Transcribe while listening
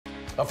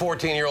A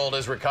 14-year-old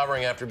is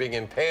recovering after being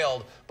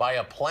impaled by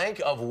a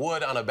plank of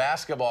wood on a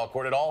basketball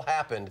court. It all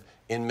happened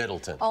in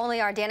Middleton.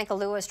 Only our Danica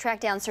Lewis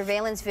tracked down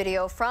surveillance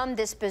video from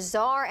this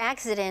bizarre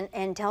accident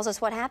and tells us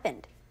what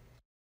happened.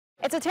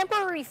 It's a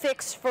temporary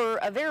fix for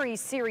a very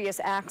serious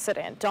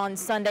accident on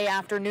Sunday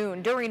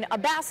afternoon during a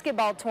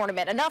basketball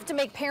tournament, enough to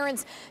make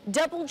parents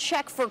double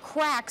check for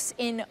cracks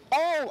in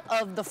all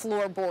of the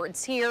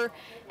floorboards here.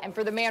 And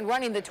for the man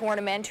running the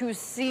tournament, who's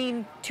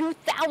seen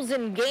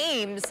 2,000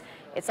 games,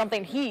 it's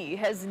something he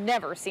has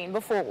never seen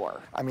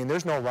before. I mean,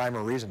 there's no rhyme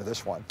or reason to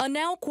this one. A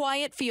now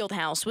quiet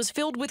fieldhouse was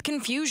filled with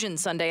confusion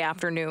Sunday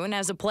afternoon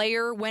as a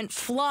player went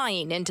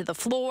flying into the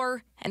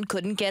floor and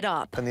couldn't get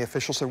up. And the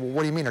official said, well,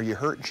 what do you mean? Are you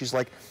hurt? And she's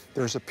like,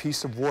 there's a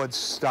piece of wood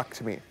stuck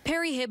to me.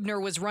 Perry Hibner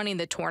was running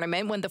the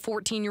tournament when the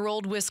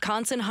 14-year-old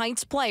Wisconsin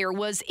Heights player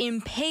was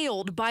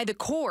impaled by the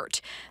court.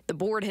 The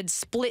board had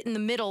split in the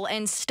middle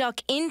and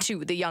stuck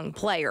into the young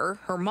player.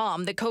 Her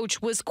mom, the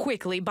coach, was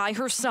quickly by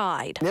her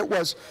side. It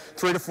was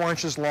 3 to 4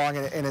 inches long,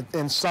 and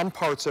in some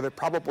parts of it,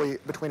 probably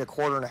between a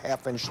quarter and a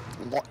half inch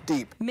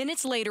deep.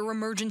 Minutes later,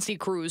 emergency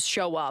crews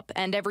show up,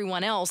 and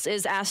everyone else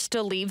is asked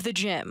to leave the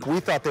gym. We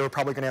thought they were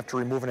probably going to have to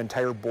remove an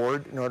entire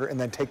board and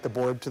then take the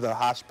board to the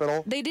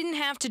hospital. They didn't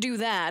have to do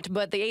that,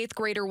 but the 8th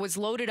grader was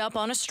loaded up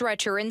on a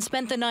stretcher and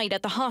spent the night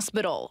at the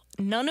hospital.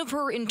 None of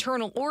her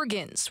internal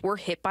organs were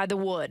hit by the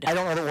wood. I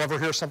don't know that we'll ever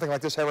hear something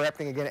like this ever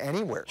happening again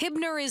anywhere.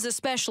 Hibner is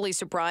especially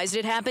surprised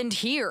it happened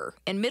here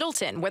in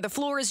Middleton, where the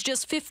floor is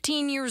just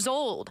 15 years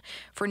old.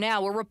 For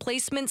now, a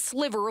replacement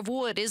sliver of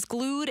wood is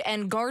glued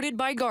and guarded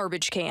by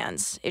garbage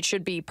cans. It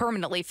should be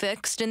permanently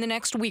fixed in the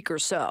next week or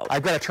so.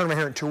 I've got a tournament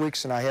here in 2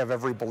 weeks, and I have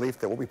every belief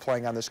that we'll be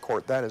playing on this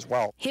court then as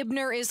well.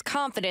 Hibner is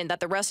confident that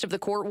the rest of the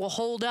court will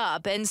hold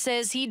up and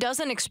says he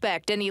doesn't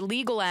expect any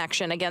legal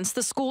action against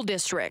the school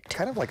district.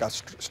 Kind of like a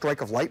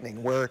strike of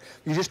lightning, where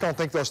you just don't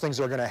think those things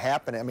are going to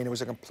happen. I mean, it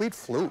was a complete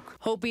fluke.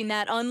 Hoping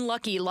that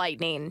unlucky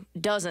lightning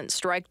doesn't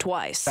strike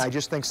twice. I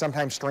just think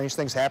sometimes strange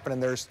things happen,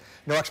 and there's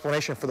no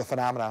explanation for the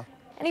phenomena.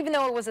 And even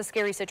though it was a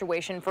scary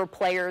situation for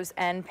players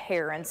and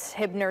parents,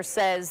 Hibner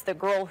says the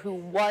girl who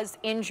was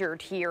injured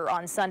here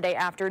on Sunday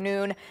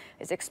afternoon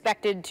is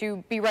expected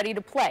to be ready to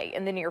play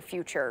in the near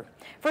future.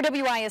 For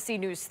WISC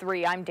News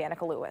 3, I'm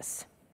Danica Lewis.